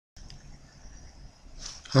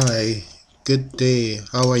Hi, good day.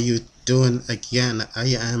 How are you doing again?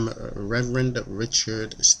 I am Reverend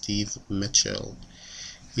Richard Steve Mitchell.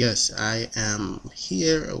 Yes, I am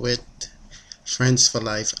here with Friends for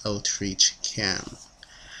Life Outreach Camp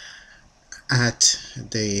at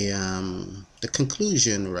the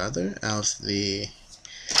conclusion rather of the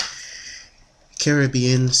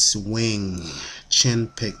Caribbean Swing Chin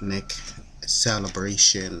Picnic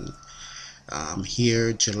celebration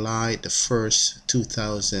here July the 1st,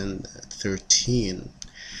 2013.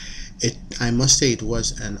 I must say it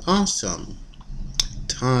was an awesome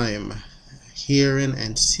time hearing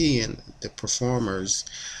and seeing the performers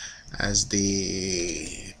as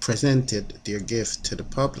they presented their gift to the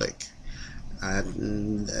public.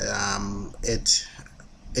 And it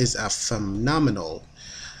is a phenomenal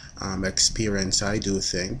experience, I do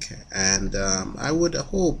think. And I would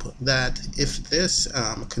hope that if this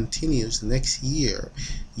continues next year,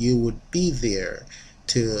 you would be there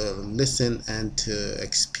to listen and to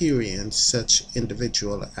experience such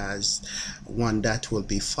individual as one that will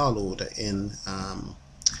be followed in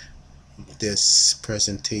this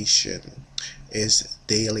presentation is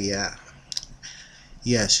Dahlia.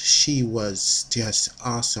 Yes, she was just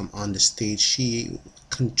awesome on the stage. She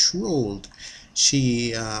controlled,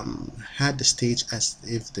 she had the stage as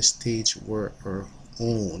if the stage were her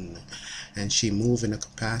own, and she moved in a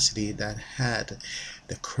capacity that had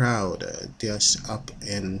the crowd just up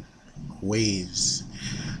in waves,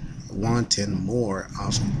 wanting more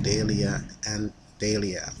of Dahlia and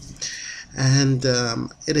Dahlia. And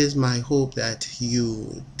it is my hope that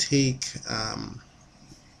you take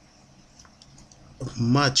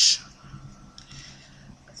much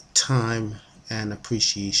time and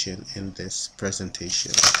appreciation in this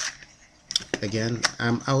presentation. Again,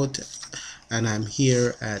 I'm out and I'm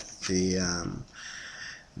here at the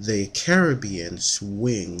Caribbean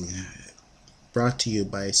Swing, brought to you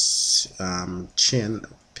by Chin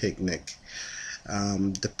Picnic.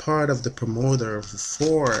 The part of the promoter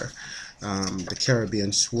for the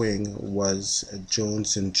Caribbean Swing was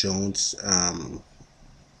Jones and Jones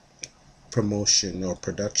promotion or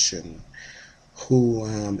production, who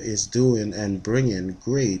is doing and bringing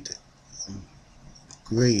great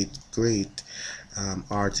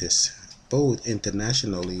artists, both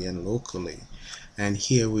internationally and locally. And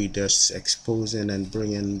here we just exposing and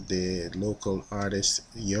bringing the local artists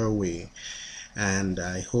your way. And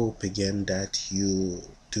I hope again that you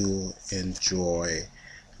do enjoy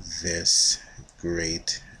this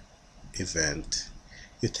great event.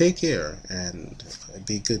 You take care and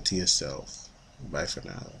be good to yourself. Bye for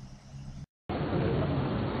now.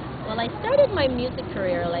 Well, I started my music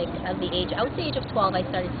career like at the age, I would say age of 12, I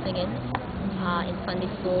started singing in Sunday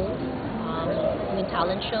school, doing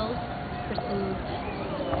talent shows, pursued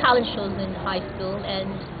talent shows in high school,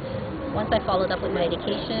 and once I followed up with my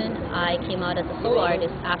education, I came out as a solo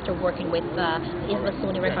artist after working with Isla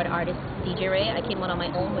Sony record artist DJ Ray. I came out on my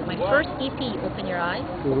own with my first EP, Open Your Eyes,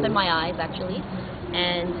 Open My Eyes actually,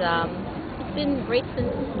 and it's been great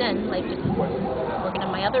since then, like just working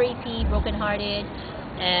on my other EP, Broken Hearted,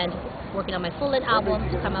 and working on my full-length album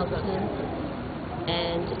to come out soon,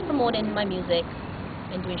 and just promoting my music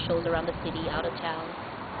and doing shows around the city, out of town.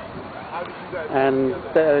 And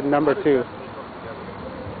number two.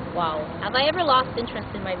 Wow. Have I ever lost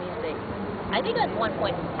interest in my music? I think at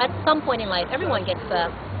some point in life, everyone gets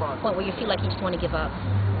to a point where you feel like you just want to give up.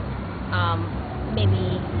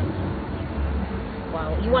 Maybe,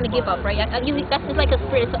 wow, you want to give up, right? That's it's like a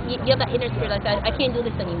spirit. You have that inner spirit like that. I can't do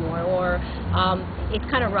this anymore, or it's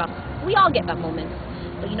kind of rough. We all get that moment.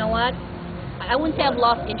 But you know what? I wouldn't say I've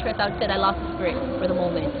lost interest. I would say I lost the spirit for the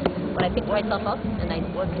moment. But I picked myself up and I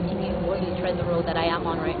continue to tread the road that I am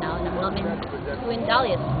on right now. And I'm loving doing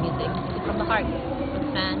Dahlia's music from the heart, for the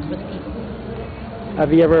fans, for the people.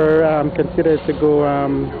 Have you ever considered to go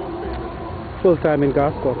full-time in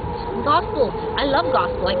gospel? Gospel. I love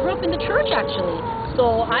gospel. I grew up in the church actually.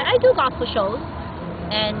 So I do gospel shows.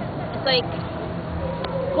 And it's like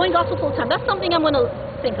going gospel full-time. That's something I'm going to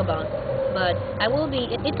think about. But I will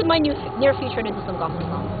be, it's in my near future to do some gospel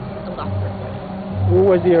songs, some gospel.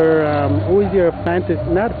 Who is your fantasy,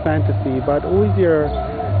 not fantasy, but who is your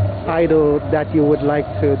idol that you would like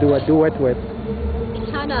to do a duet with?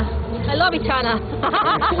 Itana. I love Itana.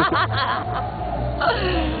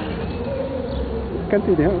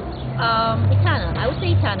 Continue. Itana. I would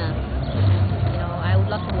say Itana. You know, I would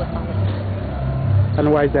love to do a song with her.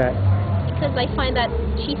 And why is that? Because I find that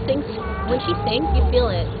she sings, when she sings, you feel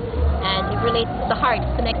it. And it relates, the heart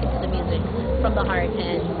is connected to the music from the heart.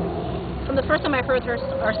 And from the first time I heard her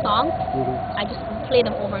songs, I just play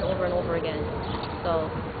them over and over and over again. So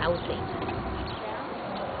I would say.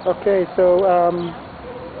 Okay, so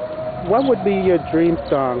what would be your dream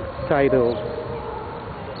song title?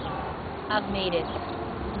 I've made it.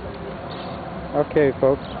 Okay,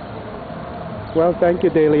 folks. Well, thank you,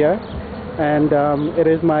 Dahlia. And it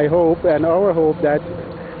is my hope and our hope that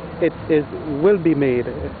it will be made.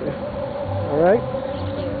 All right?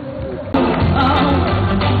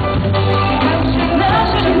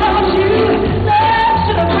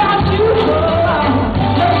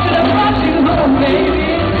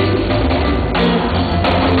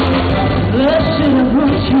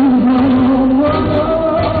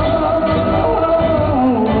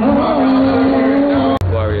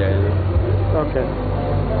 Okay.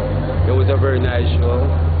 It was a very nice show,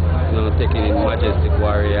 you know, taking in Majestic,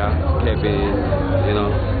 Worrier, Kevin, you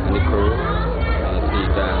know, and the crew, and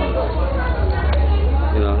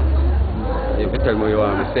you know, you can tell me what you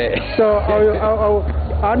want to say. So,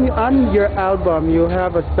 on your album, you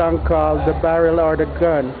have a song called "The Barrel or the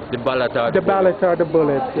Gun." The ballad or the ballad or the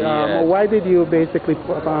bullet. Yes. Why did you basically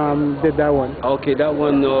did that one? Okay, that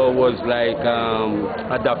one was like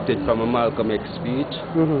adapted from a Malcolm X speech.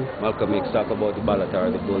 Malcolm X talked about the ballad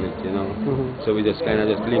or the bullet, you know. So we just kind of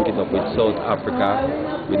just link it up with South Africa,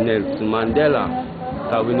 with Nelson Mandela.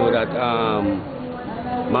 So we know that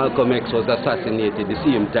Malcolm X was assassinated the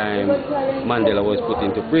same time Mandela was put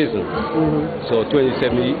into prison. So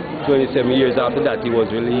 27 years after that he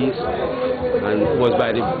was released, and it was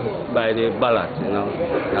by the ballot, you know,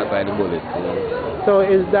 not by the bullet. You know. So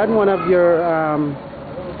is that one of your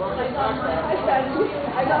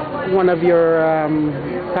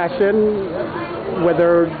passion?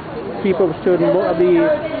 Whether people should be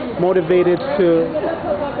motivated to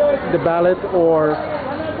the ballot, or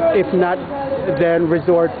if not, then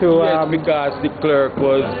resort to yes, because the clerk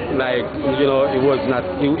was like, you know, he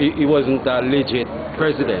wasn't a legit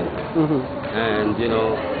president, and you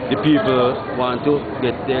know the people want to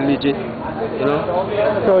get their legit, you know.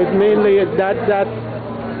 So it's mainly that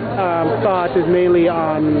thought is mainly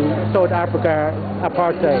on South Africa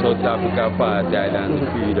apartheid. South Africa apartheid and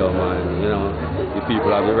freedom, and you know the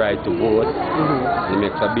people have the right to vote. It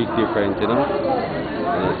makes a big difference, you know.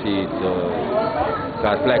 And I see it.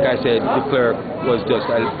 Because like I said, the clerk was just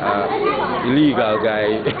an illegal guy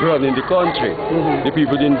running the country. The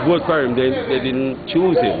people didn't vote for him, they didn't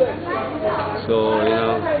choose him. So, you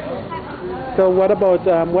know. So what about,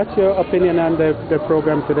 what's your opinion on the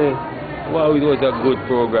program today? Well, it was a good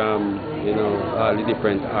program, you know, all the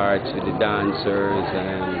different arts, the dancers,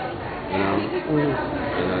 and, you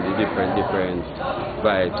know, the different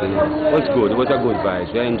vibes. And it was good, it was a good vibe,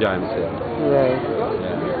 I enjoyed myself. Right.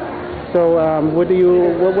 Yeah. So,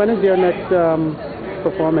 when is your next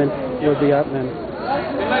performance will be happening?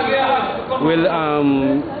 Well,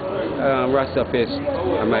 Rasta Fest,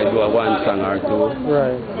 I might do a one song or two.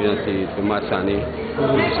 Right. You know, see, for Masani.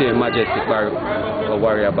 You see Majestic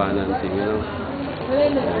Worrier band and thing, you know.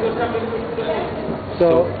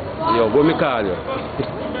 So yo, what me call you?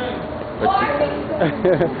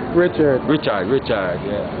 Richard. Richard,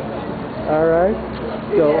 yeah. All right.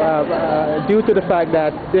 So, due to the fact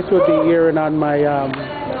that this would be airing on my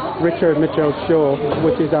Richard Mitchell show,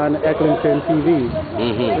 which is on Eglinton TV,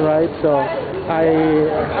 right? So, I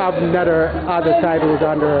have other titles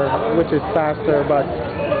under, which is faster, but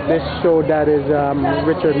this show that is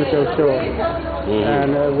Richard Mitchell show,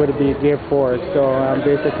 and would be Gear Force. So,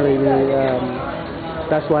 basically,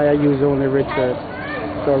 that's why I use only Richard.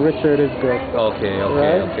 So, Richard is good. Okay.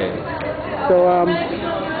 Right? Okay. So,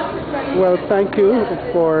 well, thank you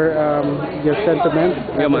for your sentiments.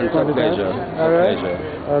 Yeah, man, it's a pleasure. All right. Pleasure.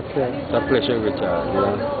 Okay. It's a pleasure, Richard. You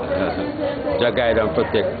know, Jah guide and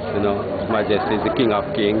protect. You know, His Majesty is the King of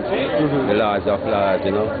Kings, the Lords of Lords.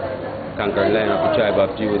 You know, conquering Lion of the tribe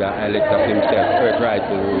of Judah, elect of Himself, earth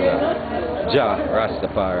rightful ruler, Jah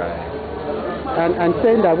Rastafari. And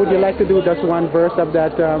saying that, would you like to do just one verse of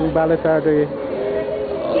that ballad?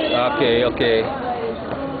 Okay.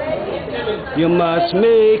 You must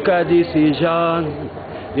make a decision.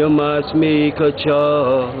 You must make a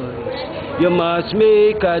choice. You must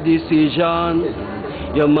make a decision.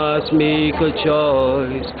 You must make a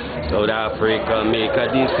choice. South Africa make a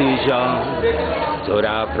decision. South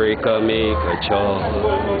Africa make a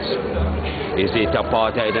choice. Is it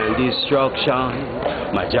apartheid and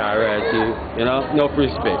destruction? Majority, you know, no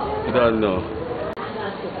respect. You don't know.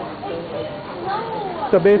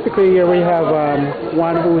 So basically here we have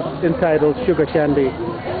one who's entitled Sugar Candy,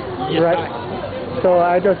 right? So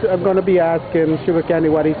I'm going to be asking Sugar Candy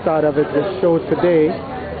what he thought of the show today,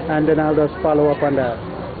 and then I'll just follow up on that.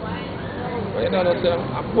 Well, you know,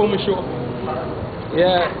 I'm for my show.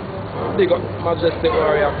 Yeah, Big up Majestic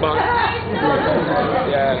Warrior Band.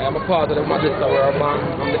 Yeah, I'm a part of the Majestic Warrior Band.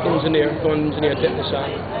 I'm the engineer, sound engineer, technician,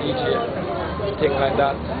 DJ, thing like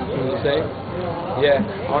that. You know what I'm saying? Yeah,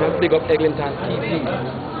 I want to big up Eglinton TV.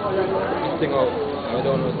 This thing out, I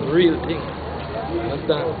don't know, it's the real thing.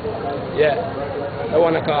 Understand? Yeah, I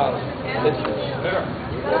want to call. Listen.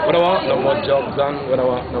 What I want, no more jobs on. What I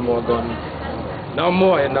want, no more guns. No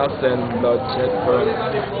more innocent bloodshed burn.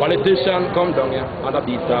 Politicians come down here and a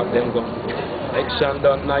beat up them gun. Election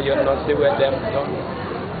done, now you not see where them done.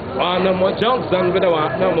 Want no more junction, we don't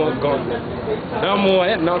want no more gun. No more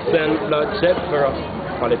innocent bloodshed for us.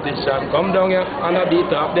 Politicians come down here and a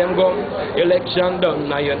beat up them gun. Election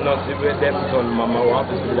done, now you not see where them done. Mama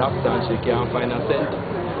wants to see the doctor and she can't find a cent.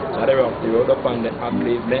 So they rock the road up on the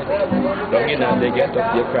pavement. Down in and they get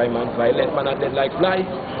up the crime and violent. Man, I dead like fly.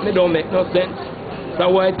 They don't make no sense. So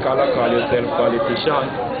white collar call yourself politician.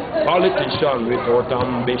 Politician without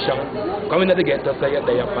ambition. Coming to the ghetto say you're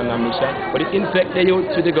there upon a mission. But it infect the youth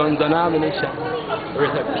with the guns and ammunition.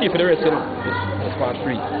 Keep the rest, you know. It's part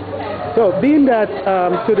 3. So being that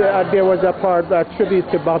there was a part tribute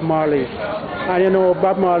to Bob Marley, and you know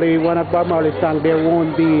Bob Marley, one of Bob Marley's songs, there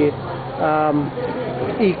won't be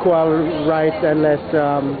equal rights unless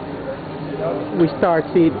we start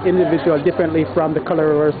seeing individuals differently from the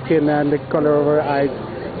color of our skin and the color of our eyes.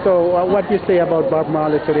 So what do you say about Bob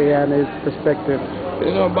Marley today and his perspective?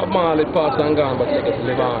 You know, Bob Marley passed and gone, but he gets to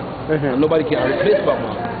live on. And nobody can replace Bob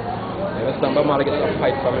Marley. You understand? Bob Marley gets a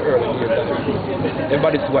fight from the early years.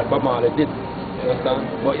 Everybody see what Bob Marley did. You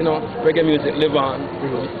understand? But you know, reggae music live on.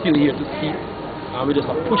 We're still here to see. And we just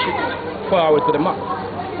have to push it forward to the max.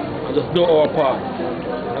 And just do our part.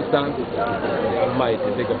 Understand? Almighty,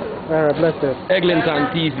 big up. All right, bless you. Eglinton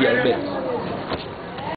TV, I bet.